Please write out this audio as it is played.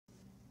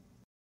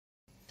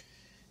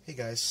Hey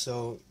guys,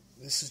 so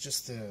this is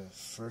just the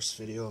first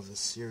video of this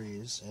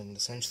series, and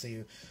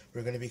essentially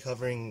we're going to be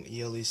covering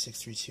ELE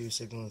 632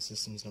 Signal and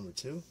Systems number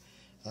 2.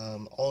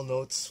 All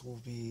notes will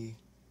be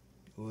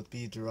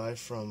derived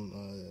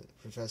from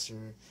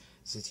Professor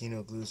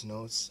Zatino-Glue's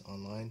notes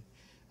online.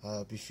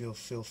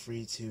 Feel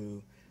free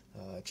to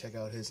check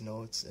out his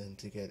notes and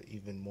to get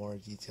even more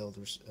detailed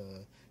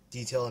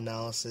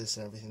analysis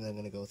and everything that I'm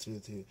going to go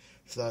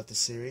throughout the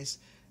series.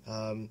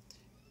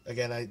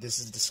 Again, this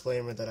is a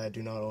disclaimer that I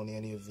do not own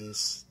any of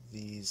these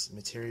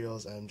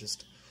materials. I'm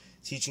just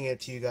teaching it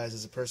to you guys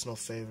as a personal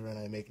favor, and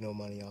I make no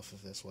money off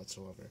of this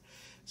whatsoever.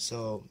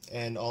 So,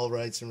 and all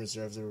rights and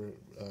reserves are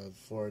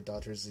for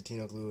Dr.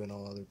 Zatino-Glue and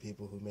all other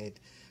people who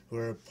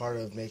are part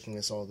of making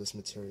all this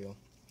material.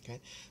 Okay,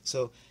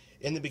 so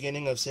in the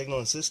beginning of Signal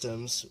and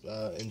Systems,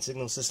 in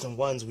Signal System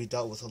 1s, we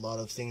dealt with a lot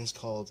of things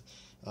called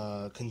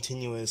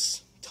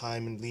continuous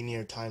time and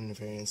linear time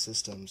invariant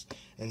systems.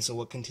 And so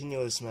what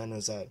continuous meant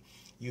is that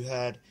you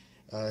had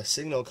a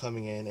signal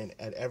coming in, and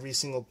at every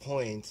single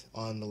point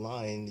on the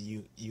line,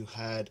 you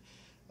had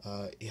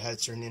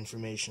certain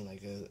information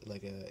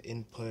like a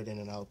input and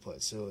an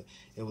output. So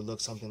it would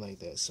look something like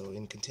this. So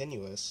in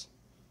continuous,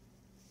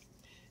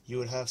 you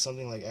would have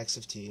something like x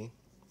of t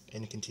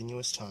in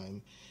continuous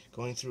time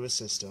going through a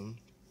system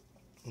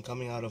and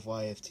coming out of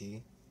y of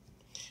t,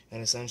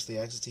 and essentially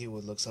x of t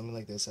would look something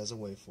like this as a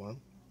waveform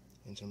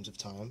in terms of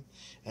time,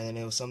 and then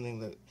it was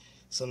something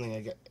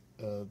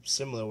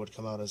similar would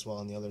come out as well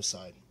on the other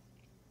side.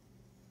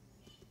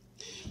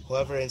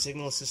 However, in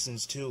Signal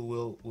Systems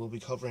 2, we'll be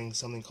covering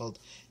something called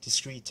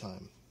discrete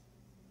time.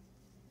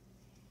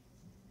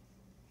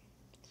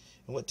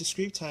 And what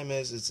discrete time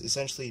is, it's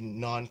essentially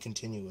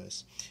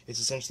non-continuous. It's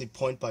essentially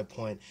point by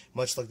point,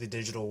 much like the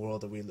digital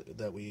world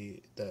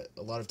that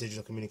a lot of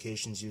digital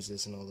communications use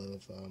this,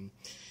 and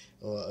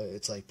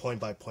it's like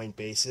point by point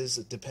basis,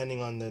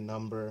 depending on the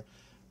number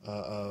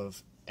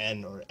of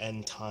n or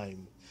n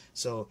time.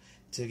 So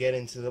to get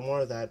into more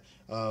of that,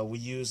 we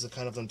use the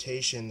kind of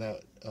notation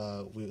that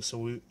we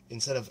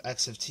instead of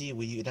x of t,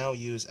 we now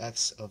use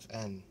x of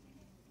n.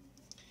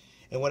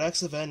 And what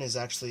x of n is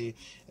actually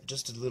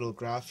just a little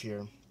graph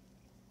here.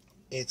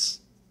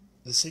 It's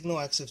the signal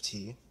x of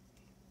t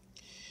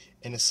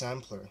in a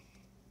sampler,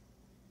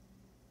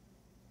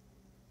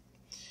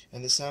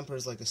 and the sampler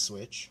is like a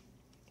switch,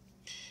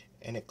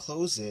 and it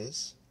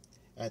closes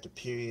at the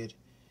period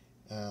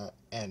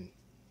n.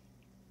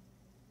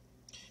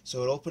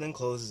 So it open and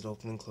closes,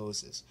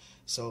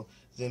 So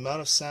the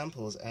amount of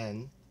samples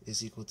n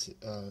is equal to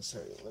the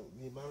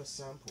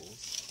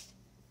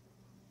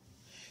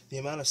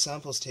amount of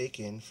samples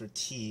taken for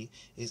t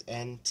is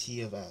n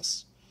t of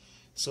s.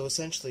 So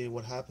essentially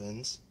what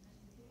happens,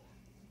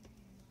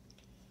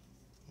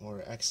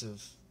 or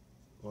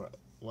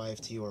y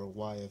of t or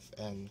y of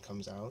n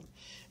comes out,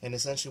 and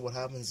essentially what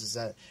happens is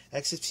that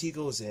x of t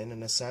goes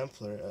in a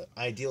sampler, an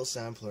ideal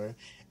sampler.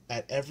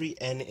 At every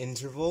n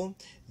interval,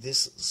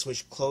 this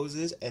switch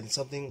closes, and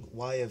something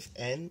y of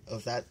n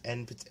of that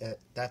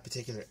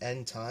particular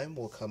n time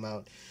will come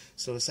out.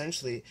 So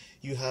essentially,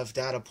 you have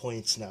data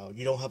points now.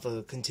 You don't have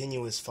a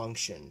continuous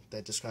function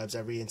that describes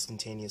every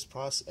instantaneous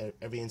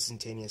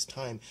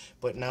time,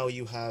 but now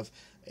you have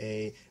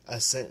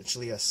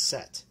essentially a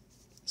set.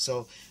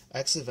 So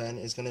x of n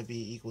is going to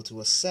be equal to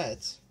a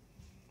set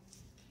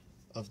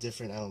of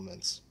different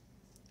elements.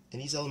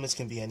 And these elements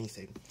can be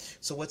anything.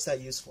 So what's that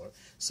used for?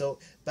 So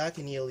back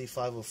in ELE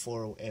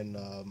 504 in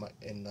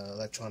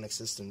electronic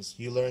systems,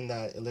 you learned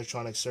that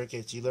electronic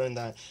circuits, you learned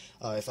that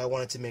if I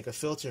wanted to make a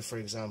filter, for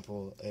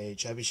example, a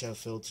Chebyshev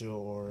filter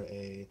or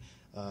a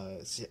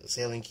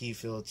Salient key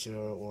filter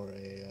or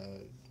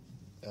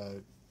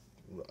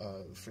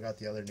forgot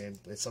the other name,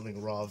 but it's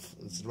something ROV,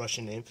 it's a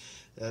Russian name.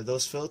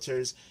 Those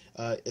filters,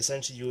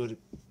 essentially you would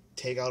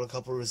take out a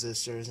couple of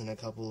resistors and a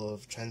couple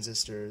of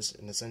transistors,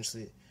 and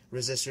essentially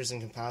resistors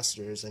and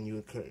capacitors, and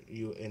you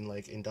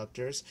like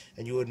inductors,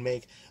 and you would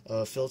make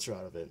a filter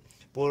out of it.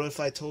 But what if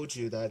I told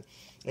you that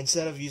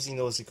instead of using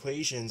those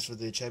equations for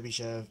the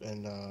Chebyshev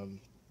and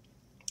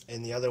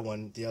the other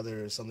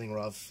something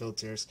ROV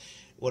filters,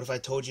 what if I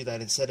told you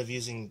that instead of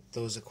using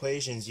those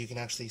equations, you can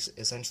actually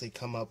essentially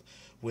come up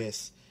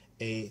with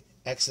a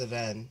x of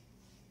n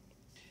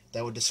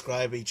that would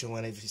describe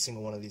every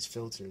single one of these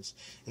filters.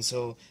 And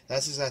so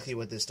that's exactly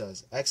what this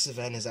does. X of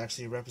n is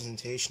actually a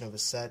representation of a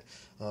set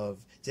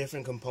of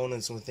different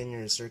components within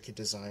your circuit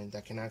design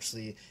that can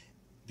actually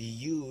be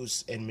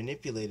used and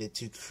manipulated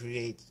to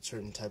create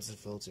certain types of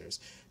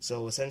filters.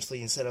 So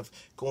essentially, instead of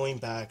going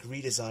back,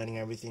 redesigning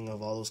everything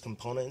of all those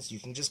components, you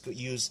can just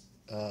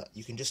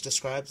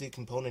describe the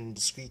component in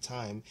discrete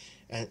time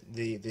and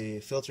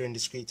the filter in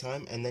discrete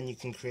time, and then you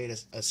can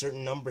create a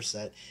certain number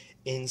set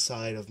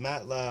inside of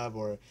MATLAB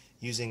or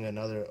using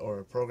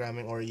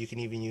programming, or you can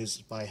even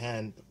use by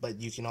hand.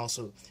 But you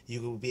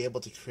will be able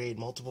to create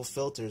multiple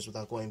filters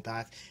without going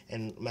back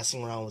and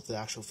messing around with the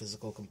actual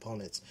physical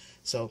components.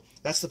 So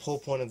that's the whole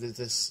point of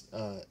this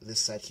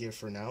set here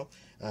for now.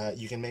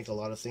 You can make a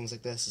lot of things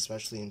like this,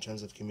 especially in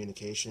terms of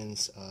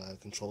communications,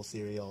 control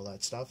theory, all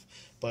that stuff.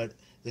 But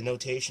the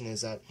notation is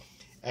that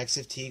x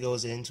of t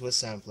goes into a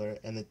sampler,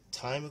 and the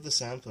time of the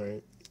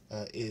sampler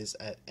is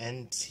at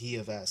n t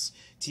of s.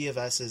 T of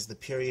s is the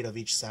period of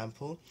each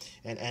sample,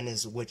 and n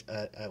is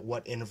at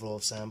what interval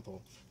of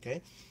sample.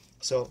 Okay,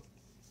 so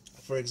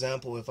for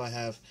example, if I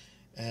have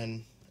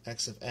n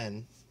x of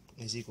n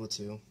is equal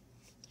to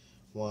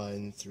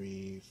 1,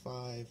 3,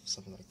 5,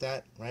 something like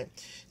that, right?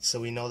 So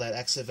we know that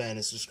x of n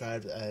is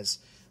described as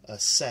a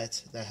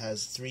set that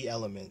has 3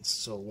 elements,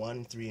 so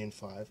 1, 3, and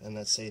 5, and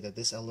let's say that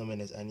this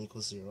element is n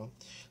equals 0.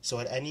 So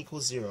at n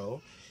equals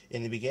 0,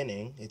 in the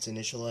beginning, its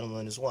initial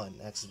element is 1.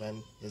 X of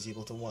n is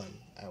equal to 1.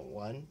 At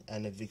 1,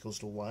 n of equals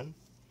to 1,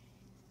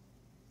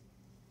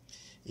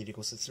 it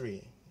equals to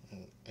 3.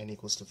 N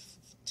equals to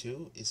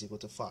 2 is equal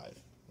to 5.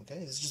 Okay,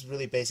 this is just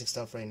really basic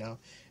stuff right now,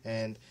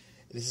 and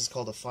this is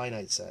called a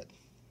finite set.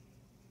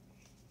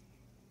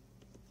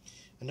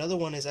 Another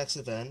one is x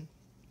of n,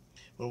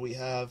 where we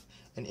have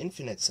an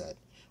infinite set,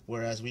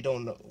 whereas we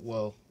don't know,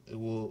 well,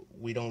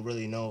 we don't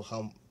really know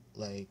how,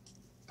 like,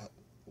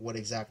 what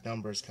exact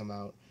numbers come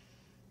out.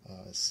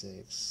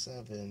 6,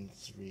 7,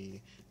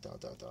 3, ...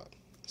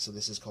 So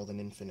this is called an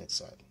infinite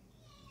set.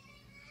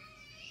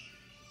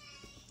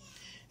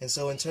 And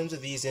so in terms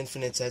of these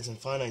infinite sets and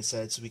finite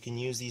sets, we can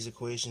use these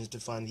equations to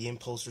find the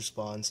impulse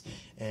response,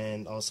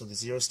 and also the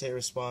zero state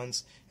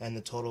response, and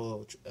the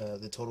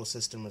total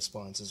system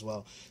response as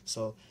well.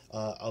 So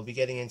I'll be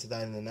getting into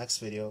that in the next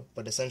video,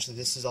 but essentially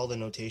this is all the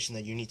notation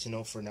that you need to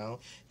know for now,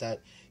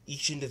 that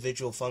each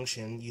individual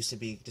function used to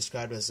be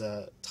described as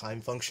a time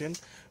function,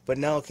 but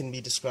now it can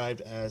be described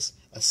as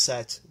a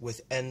set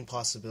with n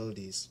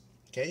possibilities.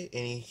 Okay,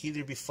 and it can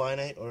either be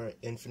finite or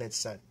infinite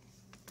set.